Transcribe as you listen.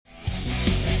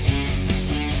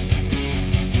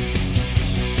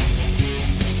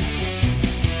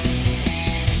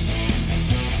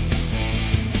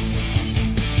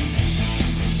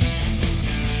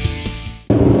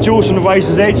George from the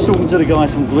Razor's Edge, talking to the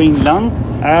guys from Green Lung.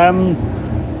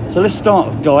 So let's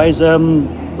start, guys.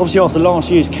 Obviously, after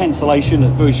last year's cancellation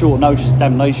at very short notice,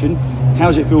 Damnation, how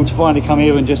does it feel to finally come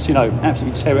here and just,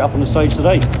 absolutely tear it up on the stage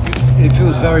today? It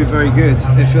feels very, very good.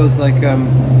 It feels like,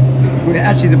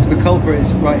 actually the culprit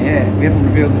is right here. We haven't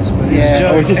revealed this, but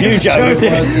it's just you, Joe.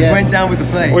 Went down with the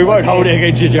plate. We won't hold it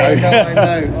against you, Joe. I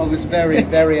know. I was very,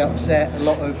 very upset. A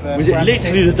lot of was it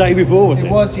literally the day before? It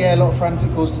was, a lot of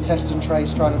frantic calls to test and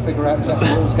trace, trying to figure out exactly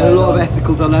what was going on. A lot of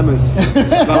ethical dilemmas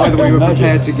about whether we were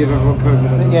prepared to give everyone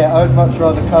COVID. But I would much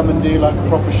rather come and do like a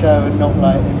proper show and not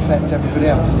like infect everybody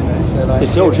else. So like, to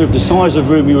tell the truth, the size of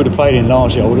the room you would have played in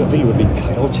last year, I think it would have been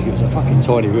chaotic. It was a fucking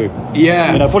tiny room.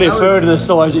 Yeah, probably a third of the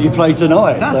size that you played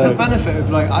tonight. That's the benefit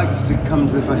of I used to come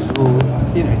to the festival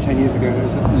 10 years ago. It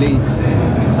was at Leeds.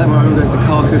 I remember going to the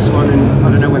Carcass one, and I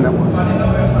don't know when that was,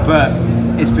 but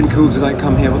it's been cool to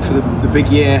come here for the big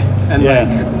year and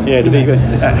the big year.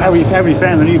 How have you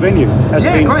found the new venue? Has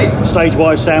it been great. Stage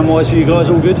wise, sound wise for you guys,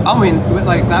 all good? I mean,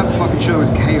 that fucking show was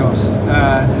chaos.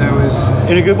 There was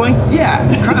in a good way. Yeah,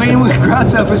 crowd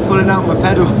surf was pulling out my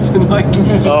pedals and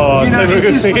it's never a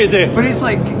good thing, is it? But it's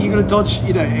you gotta dodge.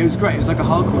 It was great. It was like a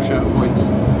hardcore show at points,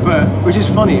 but which is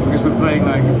funny because we're playing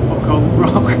pop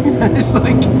rock. It's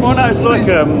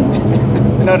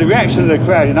the reaction of the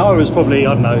crowd. I was probably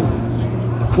a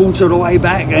quarter of the way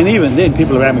back, and even then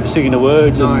people around me were singing the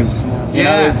words. Nice.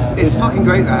 It's fucking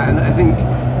great that, and I think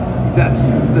that's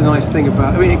the nice thing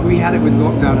about. We had it with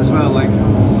lockdown as well.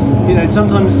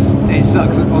 Sometimes it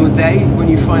sucks on the day when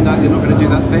you find out you're not going to do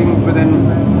that thing, but then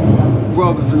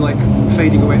rather than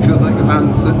fading away, it feels like the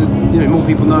band that more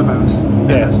people know about us. And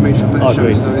that's made for better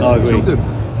shows. So it's all good.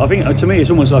 I think to me it's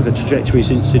almost like a trajectory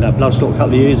since Bloodstock a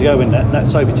couple of years ago when that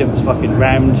Sophie Tent was fucking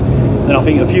rammed. Then I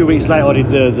think a few weeks later I did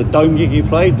the Dome gig you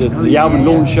played, the album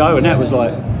launch show, and that was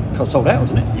sold out,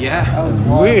 wasn't it? Yeah, that was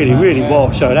wild, really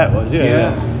wild show that was.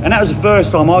 Yeah. And that was the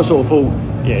first time I sort of thought,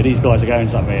 these guys are going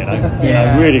somewhere,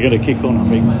 really going to kick on, I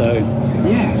think. So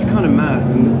it's kind of mad,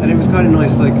 and it was kind of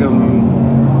nice, the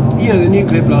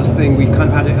Nuclear Blast thing. We kind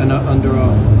of had it under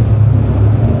our,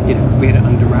 we had it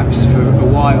under wraps for a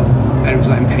while. And it was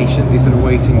impatiently sort of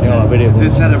waiting to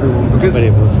tell everyone because I bet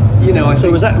it was. I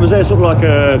so was there sort of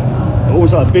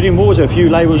almost like a bidding war? Was there a few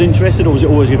labels interested, or was it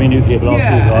always going to be Nuclear Blast?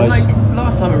 Yeah, and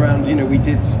last time around, we had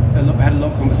a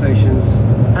lot of conversations,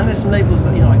 and there's some labels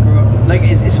that I grew up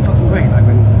it's fucking great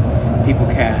when people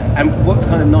care. And what's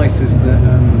kind of nice is that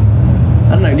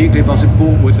Nuclear Blast had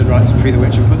bought Woodland rights and Free the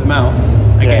Witch and put them out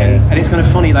again. And it's kind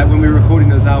of funny when we were recording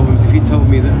those albums, if you told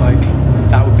me that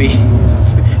that would be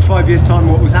 5 years time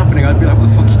what was happening, I'd be like, what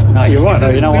the fuck are you talking about? No, you're right.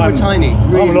 We were tiny.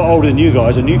 I'm a lot older than you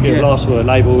guys, and Nuclear Blast were a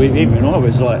label even when I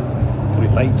was probably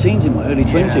late teens, in my early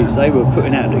 20s. They were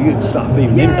putting out the good stuff even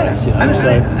in days,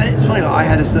 And it's funny, I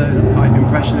had a certain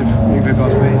impression of Nuclear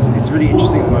Blast, but it's really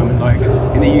interesting at the moment.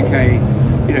 In the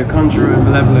UK, Conjurer and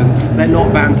Malevolence, they're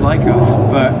not bands like us,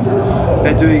 but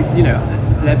they're doing,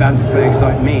 they're bands that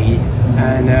excite me,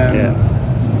 and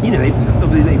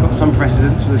they've got some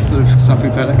precedents for this sort of stuff we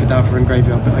play like Cadaver and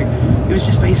Graveyard, but it was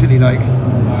just basically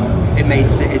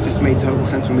it just made total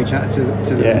sense when we chatted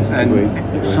to them.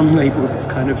 And some labels, it's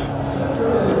kind of,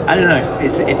 I don't know,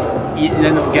 it's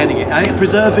they're not getting it. I think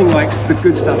preserving the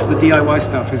good stuff, the DIY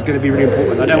stuff, is going to be really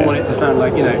important. I don't want it to sound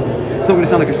it's not going to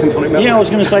sound like a symphonic melody. I was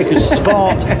going to say, because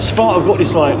Svart have got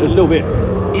this a little bit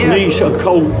niche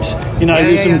occult.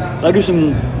 They do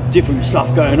some different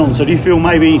stuff going on. So do you feel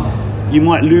maybe you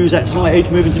might lose that slight edge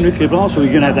moving to Nuclear Blast, or are you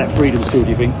going to have that freedom still, do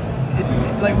you think?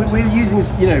 We're using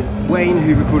this, Wayne,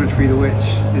 who recorded Free the Witch,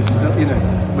 is still,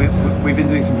 we've been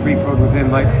doing some pre-prod with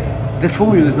him. The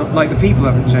formula's not, the people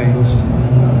haven't changed,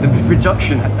 the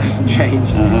production hasn't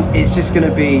changed. It's just going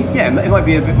to be, it might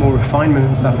be a bit more refinement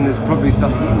and stuff, and there's probably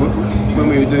stuff when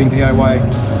we were doing DIY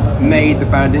made the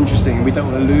band interesting, and we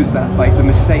don't want to lose that, the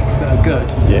mistakes that are good.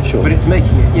 Yeah, sure. But it's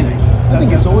making it, I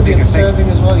think it's audience serving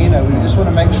as well. We just want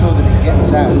to make sure that it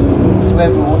gets out to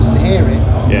whoever wants to hear it.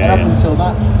 And up until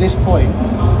this point,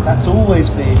 that's always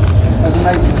been as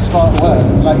amazing as Smart work.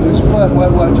 It was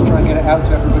work to try and get it out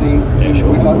to everybody who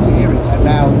would like to hear it. And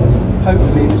now,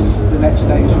 hopefully, this is the next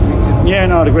stage that we can. Yeah,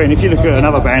 no, I'd agree. And if you look at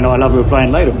another band I love who were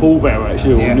playing later, Paul Bearer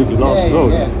actually, or Nuclear Blast as well.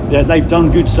 Yeah, they've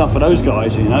done good stuff for those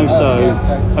guys, so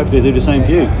hopefully they do the same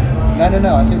for you.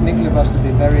 No, I think Nuclear Blast have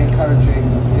been very encouraging.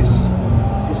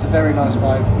 It's a very nice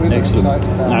vibe. We're very excited about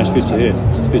it. No, it's good to hear.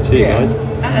 It's good to hear, guys.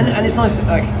 And it's nice to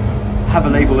have a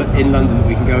label in London that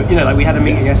we can go. We had a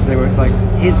meeting yesterday where it's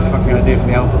here's the fucking idea for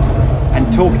the album,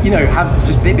 and talk. Have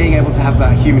just being able to have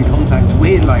that human contact.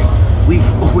 We're we've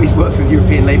always worked with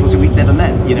European labels who we've never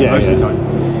met. Most of the time.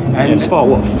 And it's far,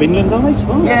 what, Finland, aren't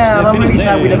they? Yeah, and I'm really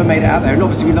sad we yeah. never made it out there. And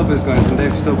obviously we love those guys, and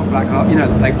they've still got Black Heart. You know,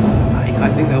 like I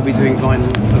think they'll be doing vinyl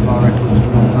of our records for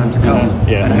a long time to come.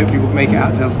 Yeah. And hopefully we'll make it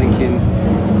out to Helsinki.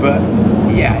 But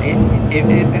yeah,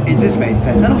 it just made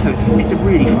sense. And also it's a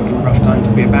really fucking rough time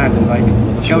to be a band, and like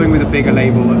going with a bigger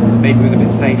label that maybe was a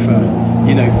bit safer,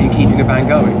 you know, in keeping the band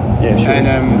going. Yeah, sure.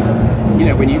 And you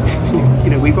know, when you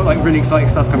know, we've got like really exciting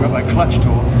stuff coming up, like Clutch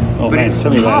Tour. Oh, but man, it's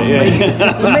tell tough me about it,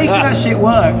 yeah. making that shit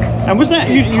work. And was that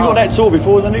you got that tour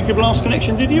before the Nuclear Blast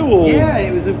Connection? Did you? Or? Yeah,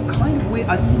 it was a kind of weird.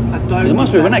 I don't. Because it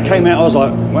must be when that came out, I was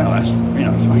like, wow, that's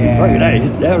fucking great.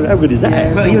 How good is that?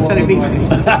 Yeah, But you're telling me, like,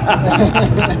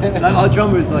 like, our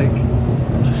drummer's like,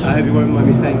 I hope you won't mind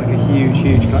me saying, like a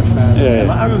huge Clutch fan. Yeah. And,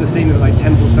 like, I remember seeing them at like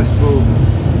Temples Festival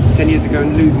 10 years ago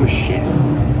and losing my shit.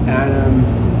 And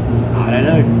I don't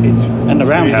know. And the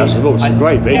Roundhouse as well, it's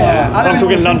great. Yeah, I'm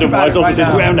talking London-wise, obviously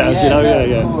the Roundhouse, Yeah, you know, no,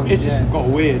 yeah. of course, It's just got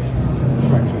weird,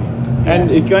 frankly.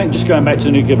 And just going back to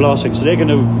the Nuclear Blast thing, so they're going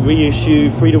to reissue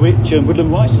Free the Witch and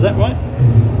Woodland Rights, is that right?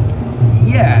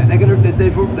 Yeah,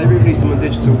 they've re-released them on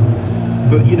digital,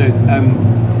 but you know,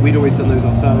 we'd always done those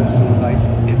ourselves, and like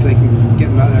if they can get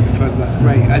them out there a bit further, that's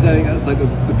great. I don't think that's like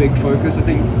the big focus. I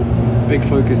think the big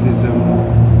focus is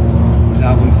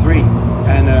album 3,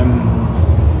 and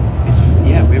it's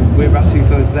we're about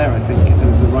 2/3 there, I think, in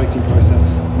terms of the writing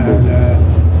process, and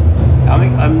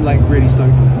I'm like really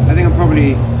stoked on it. I think I'm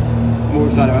probably more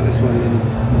excited about this one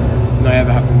than I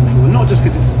ever have been before. Not just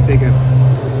because it's bigger.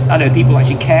 I know people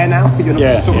actually care now. You're not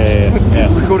just sort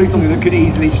of recording something that could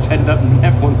easily just end up and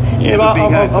everyone never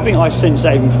being heard. I think I sensed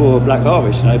that even for Black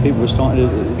Harvest. You know, people were starting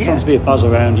to be a buzz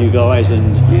around you guys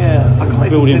and I can't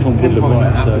building even from Woodland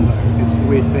Rights. So it's a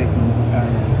weird thing.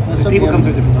 People come to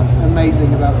it different times.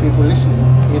 Amazing about people listening.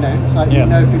 You know, it's like you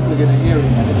know people are going to hear it,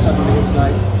 and suddenly it's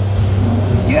like.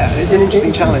 Yeah, it's an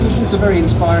interesting challenge. It's a very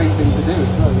inspiring thing to do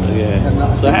as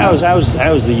well. So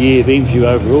how's the year been for you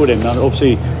overall then? Now,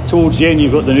 obviously, towards the end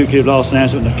you've got the Nuclear Blast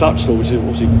announcement and the Clutch tour, which is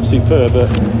obviously superb, but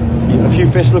a few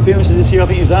festival appearances this year I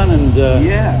think you've done, and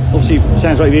obviously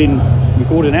sounds like you've been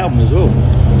recording an album as well.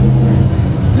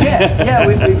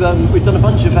 We've done a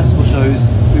bunch of festival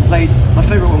shows. We played. My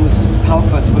favourite one was Palk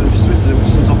Festival in Switzerland, which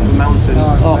is on top of a mountain.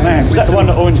 Oh man, was that the one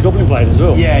that Orange Goblin played as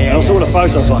well? Yeah. And I saw the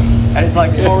photos like. And it's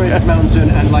like forest, mountain,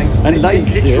 and like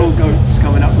literal goats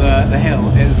coming up the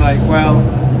hill. It was like, well,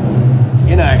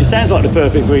 you know. It sounds like the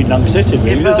perfect Green Lung setting,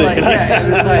 really, doesn't it?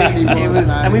 It was,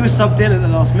 and we were subbed in at the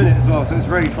last minute as well, so it was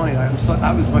really funny. Like,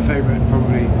 that was my favourite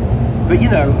probably. But you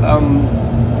know,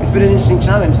 it's been an interesting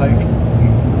challenge. Like.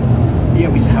 Yeah,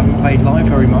 we just haven't played live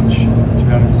very much, to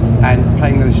be honest. And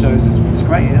playing those shows is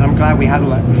great. And I'm glad we had all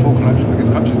that before Clutch, because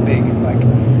Clutch is big, and like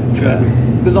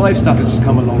the live stuff has just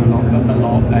come along a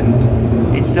lot, and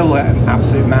it's still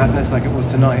absolute madness like it was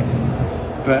tonight.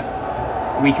 But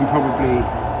we can probably,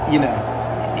 you know,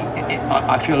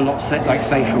 I feel a lot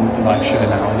safer with the live show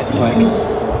now, and it's like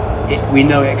we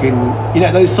know it can. You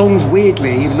know, those songs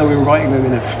weirdly, even though we were writing them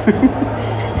in a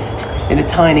in a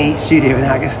tiny studio in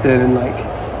Haggerston, and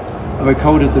like. I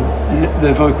recorded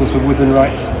the vocals for Woodland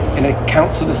Rights in a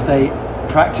council estate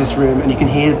practice room, and you can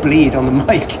hear bleed on the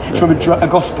mic from a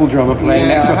gospel drummer playing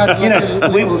next door. I had like a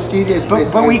little studio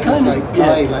space, but we kind of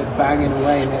guy like banging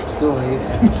away next door, you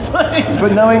know.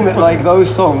 But knowing that like those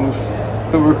songs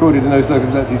that were recorded in those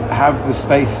circumstances have the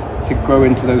space to grow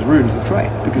into those rooms, it's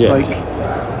great because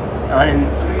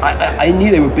I knew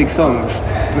they were big songs,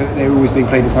 but they were always being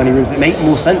played in tiny rooms. It make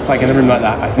more sense like in a room like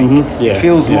that, I think. It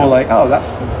feels more like, oh,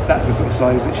 that's the sort of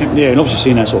size it should be. Yeah, and obviously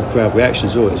seeing that sort of crowd reaction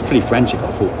as well, it's pretty frantic,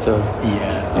 I thought.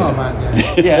 Oh man,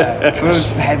 yeah. For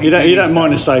heavy you don't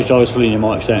mind the stage I was pulling your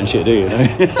mics out and shit, do you? Oh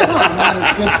man,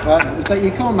 it's good fun. It's like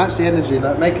you can't match the energy.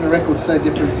 Like making a record so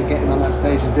different to getting on that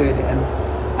stage and doing it, and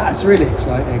that's really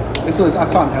exciting. It's always,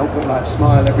 I can't help but like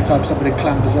smile every time somebody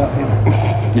clambers up, you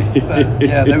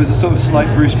know. There was a sort of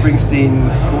slight Bruce Springsteen,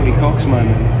 Courtney Cox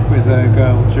moment with a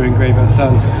girl during Graveyard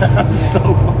Sun. So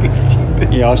fucking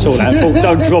stupid. Yeah, I saw that.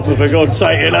 Don't drop her for God's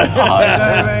sake, you know. I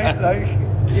know, mate.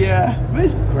 Like, but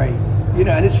it's great, you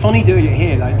know. And it's funny doing it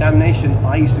here. Like Damnation,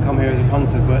 I used to come here as a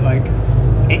punter, but like,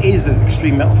 it is an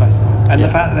extreme metal festival, and the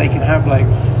fact that they can have like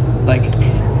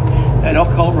an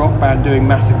occult rock band doing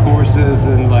massive choruses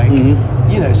and like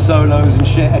you know, solos and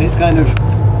shit, and it's kind of,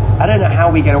 I don't know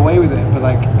how we get away with it, but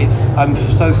like I'm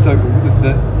so stoked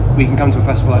that we can come to a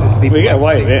festival like this and people we get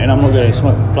away with it, and I'm not going to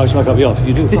blow smoke up your arse.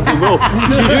 You do it fucking well.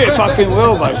 You do it fucking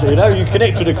well, mate. So, you know, you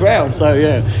connect with the crowd. So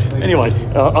yeah. Anyway,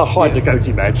 I'll hide the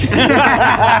goatee badge.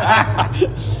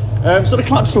 So the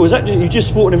Clutch tour, is that you just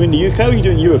supporting them in the UK, or are you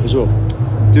doing Europe as well?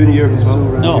 Doing Europe as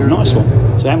well. Oh, nice one.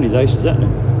 So how many days is that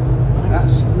then?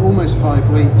 That's almost 5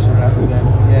 weeks we're out with them.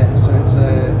 Yeah, so it's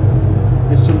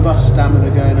there's some bus stamina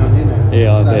going on, you know.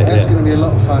 Yeah, I so bet, that's going to be a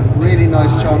lot of fun. Really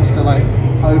nice chance to like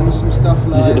hone some stuff.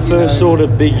 Like, is it the first sort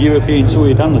of big European tour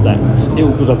you've done with that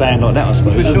ilk of a band like that, I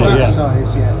suppose? For sure, that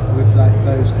size, with like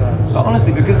those guys. But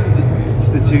honestly, because of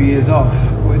the 2 years off,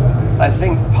 I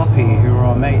think Puppy, who are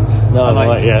our mates, I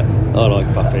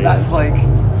like Puppy. That's like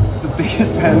the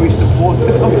biggest band we've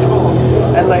supported on tour,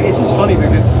 and like it's just funny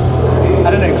because I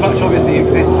don't know, Clutch obviously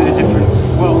exists in a different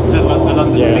world to the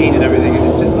London scene and everything, and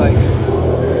it's just like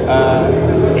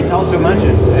it's hard to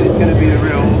imagine, and it's going to be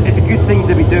it's a good thing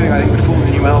to be doing, I think, before the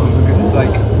new album, because it's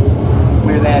like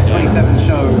we're there 27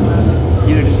 shows,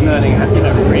 you know, just learning, you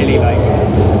know, really like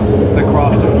the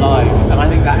craft of live, and I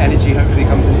think that energy hopefully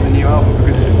comes into the new album,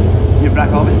 because you know,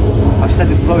 Black Harvest, I've said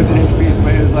this loads in interviews,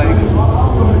 but it was like,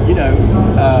 you know,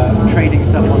 trading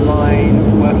stuff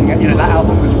online, working at, you know, that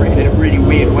album was written in a really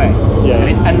weird way,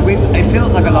 it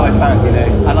feels like a live band, you know.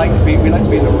 We like to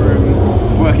be in the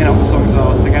room working out what the songs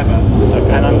are together,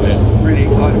 and I'm just really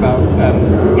excited about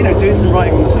you know, doing some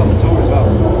writing on the tour as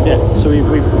well. Yeah, so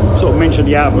we've sort of mentioned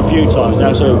the album a few times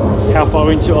now, so how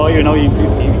far into it are you, and are you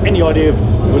any idea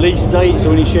of release dates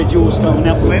or any schedules coming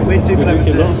up? We're too clever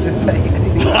to say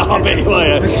anything about I bet you are,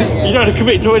 yeah. You don't have to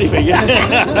commit to anything.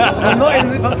 I'm not in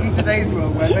the Bucky Today's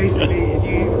world where basically if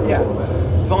you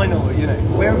vinyl, you know,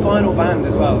 we're a vinyl band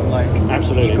as well, like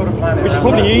absolutely, you've got to plan it, which is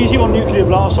probably easier on Nuclear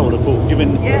Blast, I would have thought,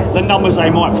 given the numbers they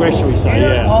might pressure you. So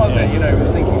that's part of it, you know.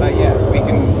 We're thinking like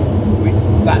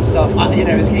that stuff, you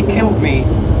know, it killed me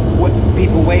what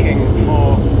people waiting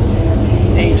for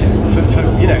ages for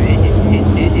you know,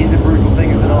 it is a brutal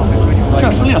thing as an artist when you're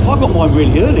like, funny enough, I got mine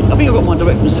really early. I think I got mine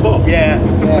direct from the spot.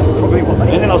 That's probably what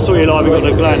and then I saw you live and got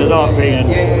the Glow in the Dark thing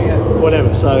and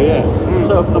whatever, so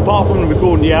so apart from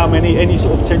recording the album, any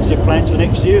sort of tentative plans for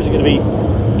next year? Is it going to be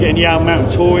getting the album out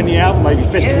and touring the album, maybe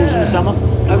festivals in the summer?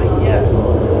 I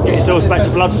think get yourselves back to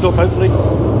Bloodstock hopefully.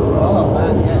 Oh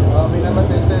man, well, I mean,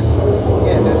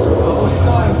 we're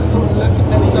starting to sort of look at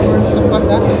next summer and stuff like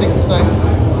that. I think it's like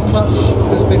Clutch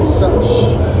has been such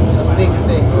a big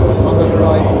thing on the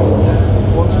horizon.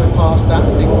 Once we're past that, I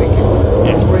think we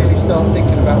can really start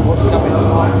thinking about what's coming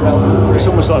after album 3. It's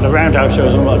almost like the Roundhouse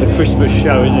shows, almost like the Christmas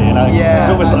show, isn't it? You know? Yeah.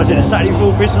 It's almost like, is it a Saturday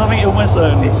before Christmas? I think almost.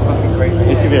 It's fucking great.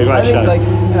 It's going to be a great show. I think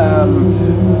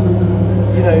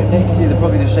you know, next year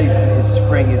probably the shape of it is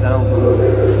spring is album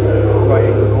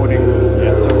writing, recording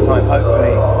sort of time,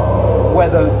 hopefully.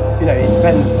 Whether, you know, it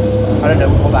depends. I don't know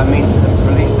what that means in terms of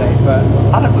release date, but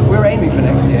we're aiming for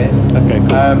next year. Okay,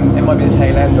 cool. It might be the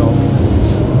tail end of,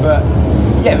 but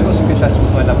we've got some good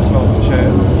festivals lined up as well, for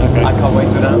sure. Okay. I can't wait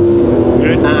to announce.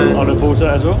 Good. And I look forward to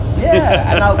that as well.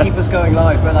 Yeah, and that'll keep us going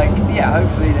live. But like,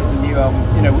 hopefully there's a new album.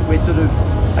 You know, we're sort of,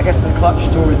 I guess the Clutch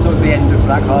tour is sort of the end of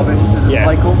Black Harvest as a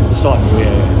cycle. The cycle,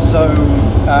 yeah. So,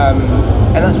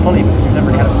 and that's funny because we've never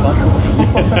really had a cycle before.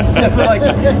 Never like,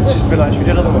 it's just been like, should we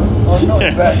do another one? Oh, not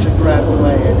in such a grand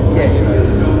way. Anyway. You know,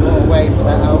 it's all a way for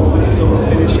that album to sort of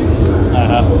finish its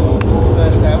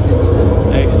first outing. You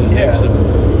know? Excellent.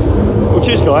 Well,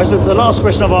 cheers, guys. The last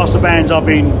question I've asked the bands I've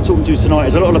been talking to tonight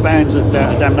is a lot of the bands at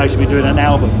Damnation have been doing an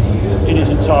album in its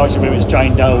entirety, whether it's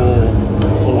Jane Doe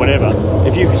or whatever.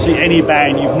 If you could see any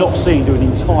band you've not seen do an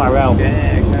entire album,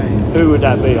 who would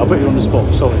that be? I'll put you on the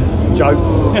spot. Sorry, Joe.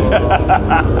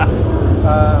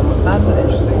 That's an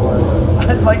interesting one.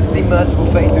 I'd like to see Merciful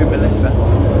Fate do Melissa.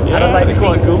 And I'd like to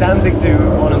see Danzig do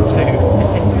 1 and 2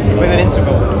 with an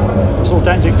interval. I saw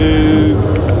Danzig do.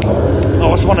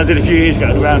 What's the one I did a few years ago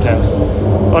at the Roundhouse?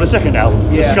 Oh, the second album,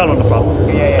 the skull on the front.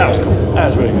 That was cool. That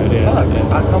was really good. Fuck,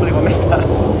 I can't believe I missed that.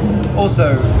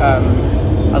 Also,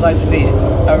 I'd like to see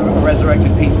a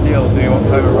resurrected Pete Steele do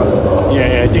October Rust.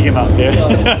 Yeah, dig him up, He'd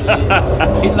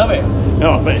love it.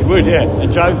 Oh, I bet he would, yeah.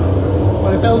 And Joe?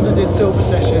 Well, if Elder did Silver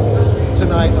Sessions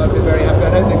tonight, I'd be very happy.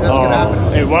 I don't think that's going to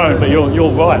happen. It won't, but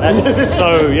you're right. That's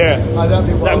so,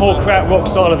 that more crap rock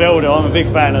style of Elder, I'm a big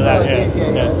fan of that,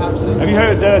 absolutely. Have you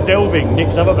heard Delving,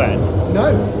 Nick's other band?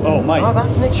 No. Oh, mate. Oh,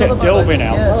 that's Nick's Check other band. Delving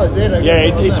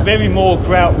out. It's very more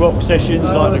kraut rock sessions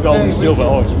like the Gold and Silver.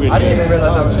 Oh, it's really I didn't even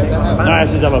realise that was Nick's other band. No,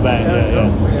 it's his other band,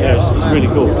 it's really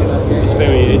cool.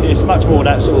 It's much more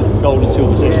that sort of Gold and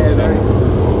Silver session stuff.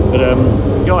 But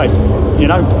guys, you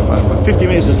know, 50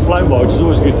 minutes has flown by, which is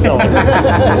always a good sign.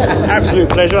 Absolute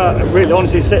pleasure. Really,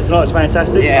 honestly, set tonight's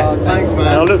fantastic. Yeah, thanks, man. And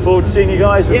I look forward to seeing you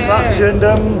guys with Clutch and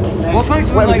well, thanks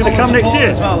for going to come next year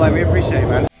as well. Like, we appreciate it,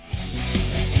 man.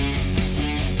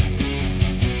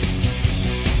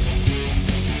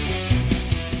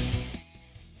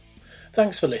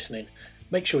 Thanks for listening.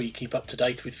 Make sure you keep up to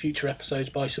date with future episodes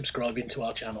by subscribing to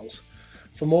our channels.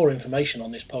 For more information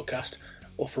on this podcast,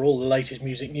 or for all the latest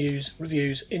music news,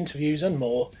 reviews, interviews and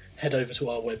more, head over to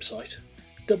our website.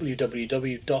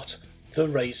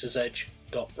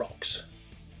 www.therazorsedge.rocks.